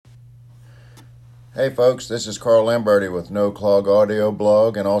Hey folks, this is Carl Lamberti with No Clog Audio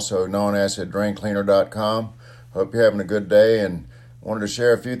Blog and also nonaciddraincleaner.com. Hope you're having a good day, and wanted to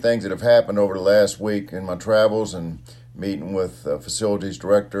share a few things that have happened over the last week in my travels and meeting with facilities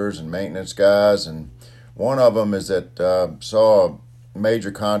directors and maintenance guys. And one of them is that saw a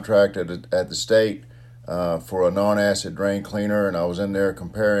major contract at the state for a non-acid drain cleaner, and I was in there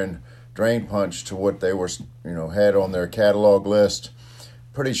comparing Drain Punch to what they were, had on their catalog list.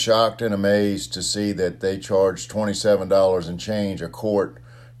 Pretty shocked and amazed to see that they charge $27 and change a quart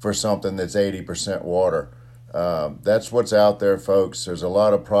for something that's 80% water. That's what's out there, folks. There's a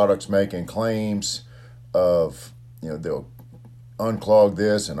lot of products making claims of, they'll unclog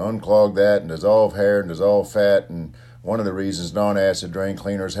this and unclog that and dissolve hair and dissolve fat. And one of the reasons non-acid drain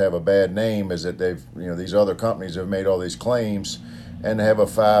cleaners have a bad name is that these other companies have made all these claims and they have a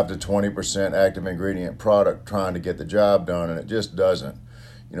 5 to 20% active ingredient product trying to get the job done, and it just doesn't.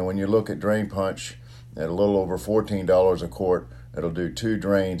 When you look at Drain Punch at a little over $14 a quart, it'll do 2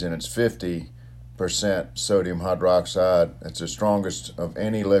 drains, and it's 50% sodium hydroxide. It's the strongest of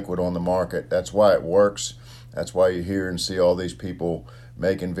any liquid on the market. That's why it works. That's why you hear and see all these people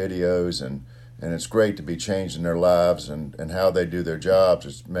making videos, and it's great to be changing their lives and how they do their jobs.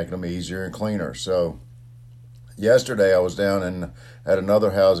 It's making them easier and cleaner. So yesterday I was down at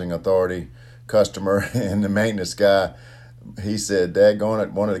another housing authority customer, and the maintenance guy, he said, daggone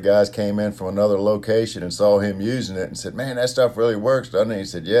it, one of the guys came in from another location and saw him using it and said, man, that stuff really works, doesn't it? He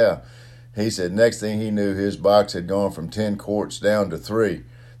said, yeah. He said, next thing he knew, his box had gone from 10 quarts down to 3.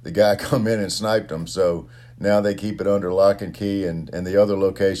 The guy come in and sniped him. So now they keep it under lock and key, and the other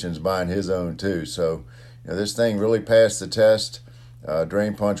location's buying his own too. So this thing really passed the test.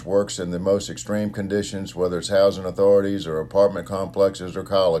 Drain Punch works in the most extreme conditions, whether it's housing authorities or apartment complexes or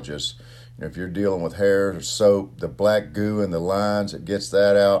colleges. If you're dealing with hair, soap, the black goo and the lines, it gets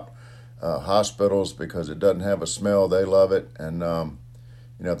that out. Hospitals, because it doesn't have a smell, they love it. And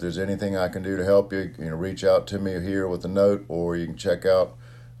if there's anything I can do to help you, reach out to me here with a note, or you can check out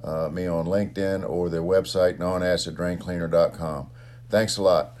me on LinkedIn or their website, nonaciddraincleaner.com. Thanks a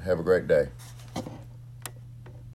lot. Have a great day.